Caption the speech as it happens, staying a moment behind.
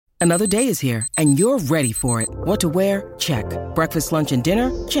Another day is here, and you're ready for it. What to wear? Check. Breakfast, lunch, and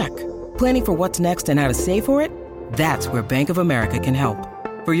dinner? Check. Planning for what's next and how to save for it? That's where Bank of America can help.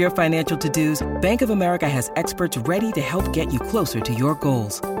 For your financial to-dos, Bank of America has experts ready to help get you closer to your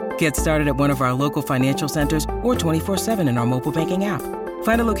goals. Get started at one of our local financial centers or 24/7 in our mobile banking app.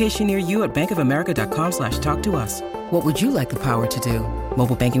 Find a location near you at bankofamerica.com/talktous. What would you like the power to do?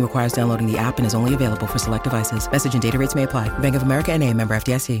 Mobile banking requires downloading the app and is only available for select devices. Message and data rates may apply. Bank of America N.A., member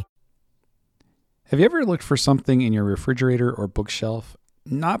FDIC. Have you ever looked for something in your refrigerator or bookshelf,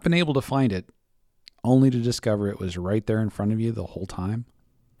 not been able to find it, only to discover it was right there in front of you the whole time?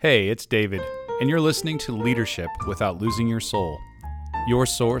 Hey, it's David, and you're listening to Leadership Without Losing Your Soul, your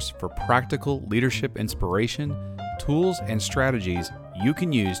source for practical leadership inspiration, tools, and strategies you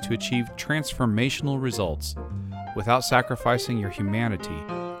can use to achieve transformational results without sacrificing your humanity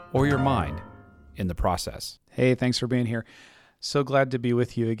or your mind in the process. Hey, thanks for being here. So glad to be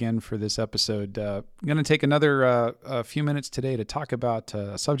with you again for this episode. I'm going to take another a few minutes today to talk about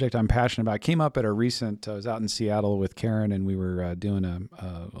a subject I'm passionate about. It came up at a recent, I was out in Seattle with Karen, and we were doing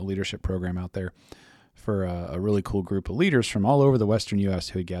a leadership program out there for a really cool group of leaders from all over the Western U.S.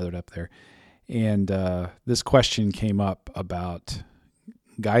 who had gathered up there. And this question came up about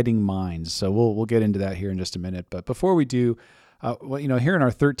guiding minds. So we'll get into that here in just a minute. But before we do, here in our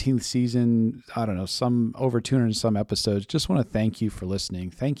 13th season, I don't know, some over 200 and some episodes, just want to thank you for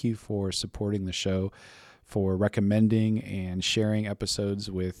listening. Thank you for supporting the show, for recommending and sharing episodes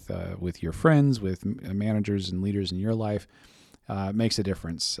with your friends, with managers and leaders in your life. It makes a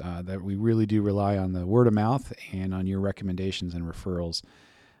difference that we really do rely on the word of mouth and on your recommendations and referrals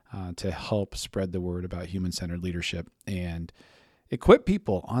to help spread the word about human-centered leadership and equip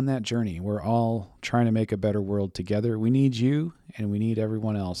people on that journey. We're all trying to make a better world together. We need you, and we need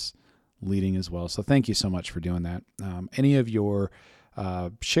everyone else leading as well. So thank you so much for doing that. Any of your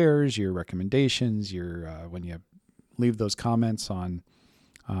shares, your recommendations, when you leave those comments on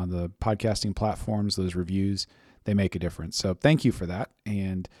the podcasting platforms, those reviews, they make a difference. So thank you for that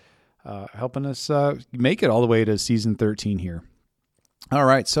and helping us make it all the way to season 13 here. All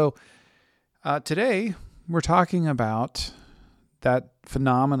right, so today we're talking about that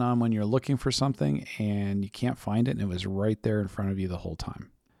phenomenon when you're looking for something and you can't find it and it was right there in front of you the whole time.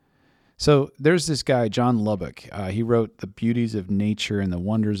 So there's this guy, John Lubbock. He wrote The Beauties of Nature and the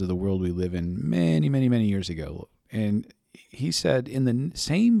Wonders of the World We Live in many, many, many years ago. And he said, in the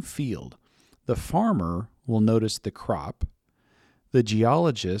same field, the farmer will notice the crop, the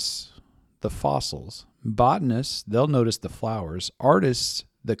geologists, the fossils, botanists, they'll notice the flowers, artists,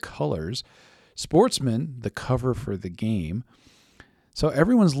 the colors, sportsmen, the cover for the game. So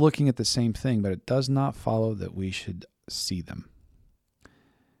everyone's looking at the same thing, but it does not follow that we should see them.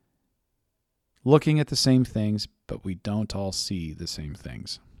 Looking at the same things, but we don't all see the same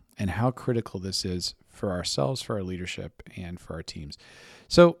things. And how critical this is for ourselves, for our leadership, and for our teams.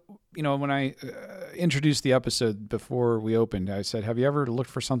 So, when I introduced the episode before we opened, I said, have you ever looked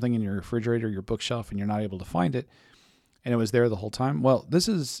for something in your refrigerator, your bookshelf, and you're not able to find it, and it was there the whole time? Well, this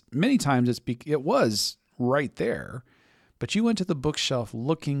is many times it was right there, but you went to the bookshelf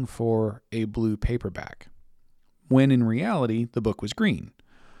looking for a blue paperback, when in reality, the book was green.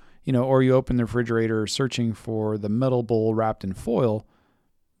 Or you open the refrigerator searching for the metal bowl wrapped in foil,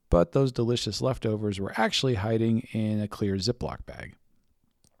 but those delicious leftovers were actually hiding in a clear Ziploc bag.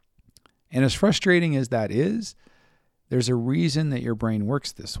 And as frustrating as that is, there's a reason that your brain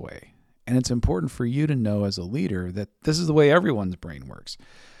works this way. And it's important for you to know as a leader that this is the way everyone's brain works.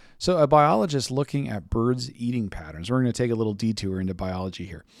 So a biologist looking at birds' eating patterns, we're going to take a little detour into biology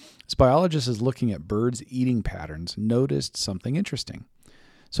here. This biologist is looking at birds' eating patterns, noticed something interesting.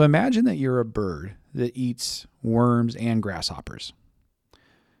 So imagine that you're a bird that eats worms and grasshoppers.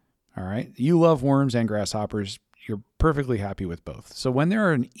 All right. You love worms and grasshoppers. You're perfectly happy with both. So when there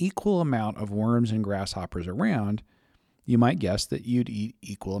are an equal amount of worms and grasshoppers around, you might guess that you'd eat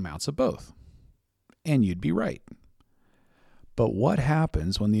equal amounts of both. And you'd be right. But what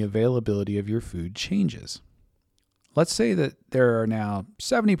happens when the availability of your food changes? Let's say that there are now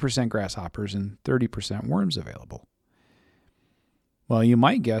 70% grasshoppers and 30% worms available. Well, you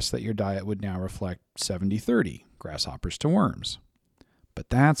might guess that your diet would now reflect 70-30, grasshoppers to worms. But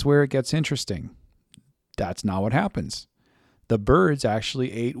that's where it gets interesting. That's not what happens. The birds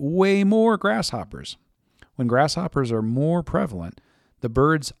actually ate way more grasshoppers. When grasshoppers are more prevalent, the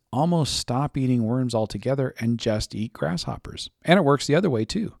birds almost stop eating worms altogether and just eat grasshoppers. And it works the other way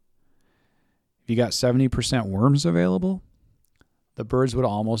too. If you got 70% worms available, the birds would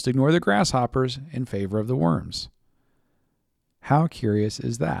almost ignore the grasshoppers in favor of the worms. How curious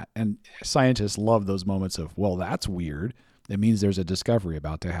is that? And scientists love those moments of, well, that's weird. It means there's a discovery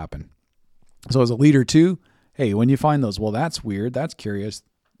about to happen. So as a leader too, hey, when you find those, well, that's weird, that's curious,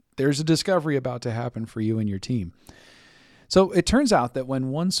 there's a discovery about to happen for you and your team. So it turns out that when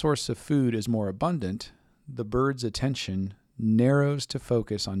one source of food is more abundant, the bird's attention narrows to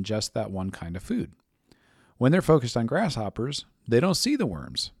focus on just that one kind of food. When they're focused on grasshoppers, they don't see the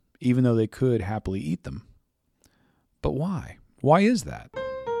worms, even though they could happily eat them. But why? Why is that?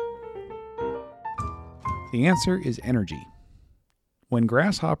 The answer is energy. When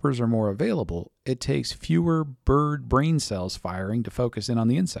grasshoppers are more available, it takes fewer bird brain cells firing to focus in on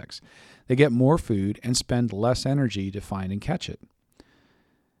the insects. They get more food and spend less energy to find and catch it.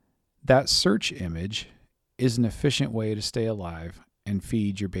 That search image is an efficient way to stay alive and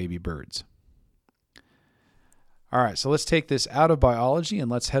feed your baby birds. All right, so let's take this out of biology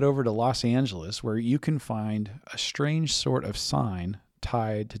and let's head over to Los Angeles, where you can find a strange sort of sign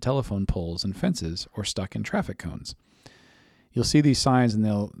tied to telephone poles and fences or stuck in traffic cones. You'll see these signs and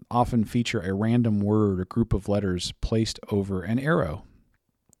they'll often feature a random word or group of letters placed over an arrow.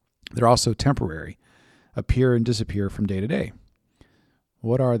 They're also temporary, appear and disappear from day to day.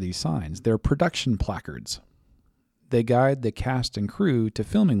 What are these signs? They're production placards. They guide the cast and crew to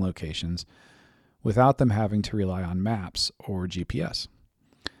filming locations without them having to rely on maps or GPS.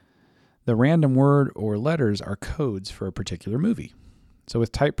 The random word or letters are codes for a particular movie. So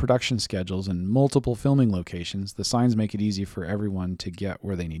with tight production schedules and multiple filming locations, the signs make it easy for everyone to get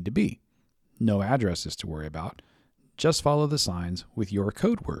where they need to be. No addresses to worry about. Just follow the signs with your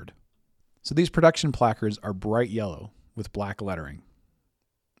code word. So these production placards are bright yellow with black lettering.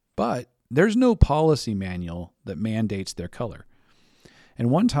 But there's no policy manual that mandates their color. And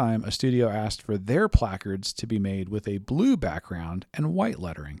one time, a studio asked for their placards to be made with a blue background and white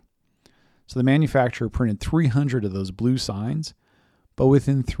lettering. So the manufacturer printed 300 of those blue signs, but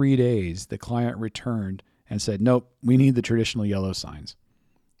within 3 days, the client returned and said, nope, we need the traditional yellow signs.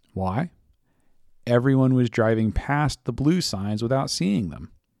 Why? Everyone was driving past the blue signs without seeing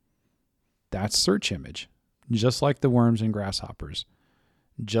them. That's search image, just like the worms and grasshoppers,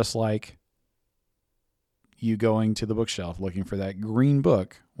 just like you going to the bookshelf looking for that green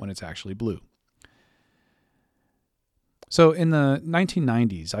book when it's actually blue. So in the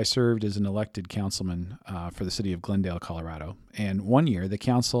 1990s, I served as an elected councilman for the city of Glendale, Colorado. And one year, the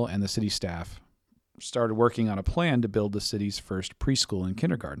council and the city staff started working on a plan to build the city's first preschool and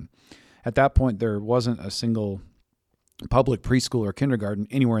kindergarten. At that point, there wasn't a single public preschool or kindergarten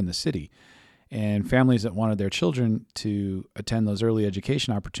anywhere in the city. And families that wanted their children to attend those early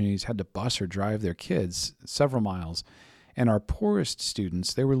education opportunities had to bus or drive their kids several miles. And our poorest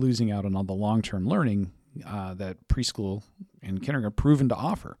students, they were losing out on all the long-term learning that preschool and kindergarten proven to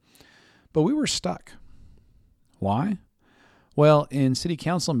offer. But we were stuck. Why? Well, in city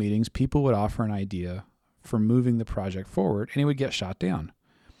council meetings, people would offer an idea for moving the project forward, and it would get shot down.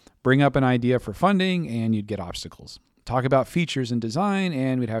 Bring up an idea for funding, and you'd get obstacles. Talk about features and design,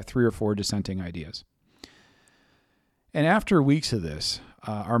 and we'd have 3 or 4 dissenting ideas. And after weeks of this,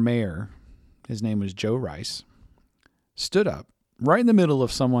 our mayor, his name was Joe Rice, stood up right in the middle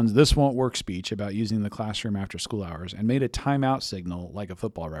of someone's "this won't work" speech about using the classroom after school hours and made a timeout signal like a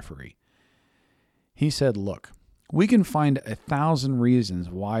football referee. He said, look, we can find 1,000 reasons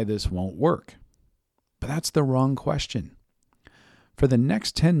why this won't work, but that's the wrong question. For the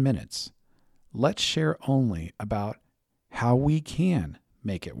next 10 minutes, let's share only about how we can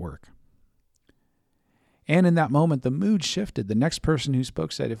make it work. And in that moment, the mood shifted. The next person who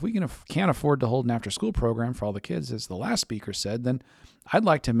spoke said, if we can't afford to hold an after-school program for all the kids, as the last speaker said, then I'd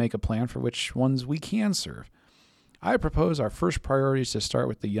like to make a plan for which ones we can serve. I propose our first priority is to start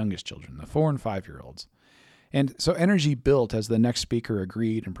with the youngest children, the 4 and 5-year-olds. And so energy built as the next speaker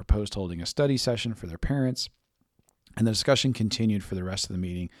agreed and proposed holding a study session for their parents. And the discussion continued for the rest of the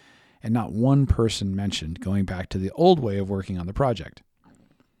meeting. And not one person mentioned going back to the old way of working on the project.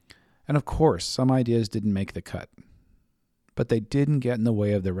 And of course, some ideas didn't make the cut, but they didn't get in the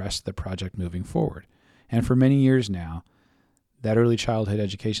way of the rest of the project moving forward. And for many years now, that early childhood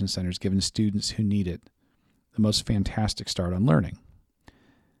education center has given students who need it the most fantastic start on learning.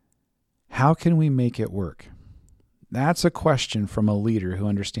 How can we make it work? That's a question from a leader who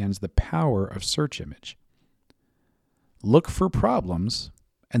understands the power of search image. Look for problems,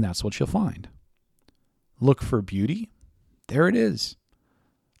 and that's what you'll find. Look for beauty, there it is.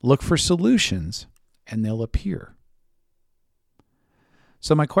 Look for solutions, and they'll appear.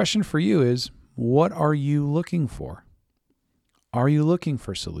 So my question for you is, what are you looking for? Are you looking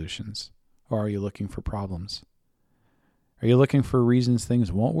for solutions, or are you looking for problems? Are you looking for reasons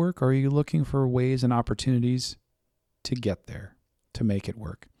things won't work, or are you looking for ways and opportunities to get there, to make it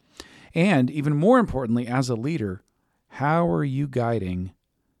work? And even more importantly, as a leader, How are you guiding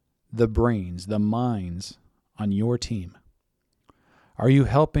the brains, the minds on your team? Are you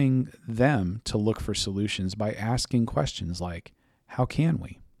helping them to look for solutions by asking questions like, how can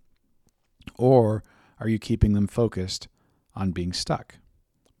we? Or are you keeping them focused on being stuck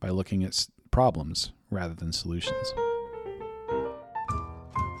by looking at problems rather than solutions?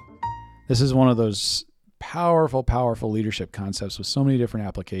 This is one of those powerful, powerful leadership concepts with so many different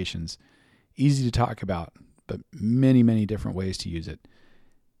applications. Easy to talk about, but many, many different ways to use it.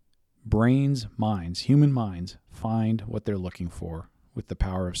 Brains, minds, human minds find what they're looking for with the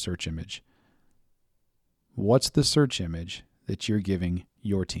power of search image. What's the search image that you're giving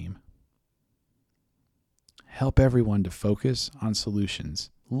your team? Help everyone to focus on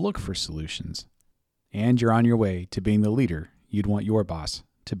solutions, look for solutions, and you're on your way to being the leader you'd want your boss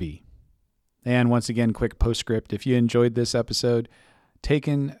to be. And once again, quick postscript. If you enjoyed this episode,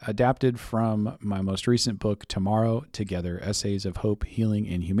 adapted from my most recent book, Tomorrow Together, Essays of Hope, Healing,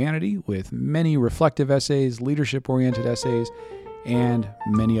 and Humanity, with many reflective essays, leadership-oriented essays, and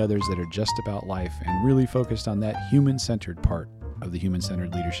many others that are just about life and really focused on that human-centered part of the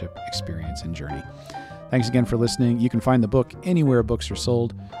human-centered leadership experience and journey. Thanks again for listening. You can find the book anywhere books are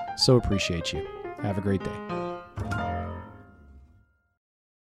sold. So appreciate you. Have a great day.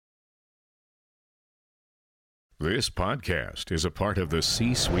 This podcast is a part of the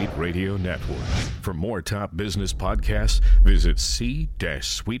C-Suite Radio Network. For more top business podcasts, visit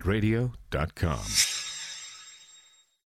c-suiteradio.com.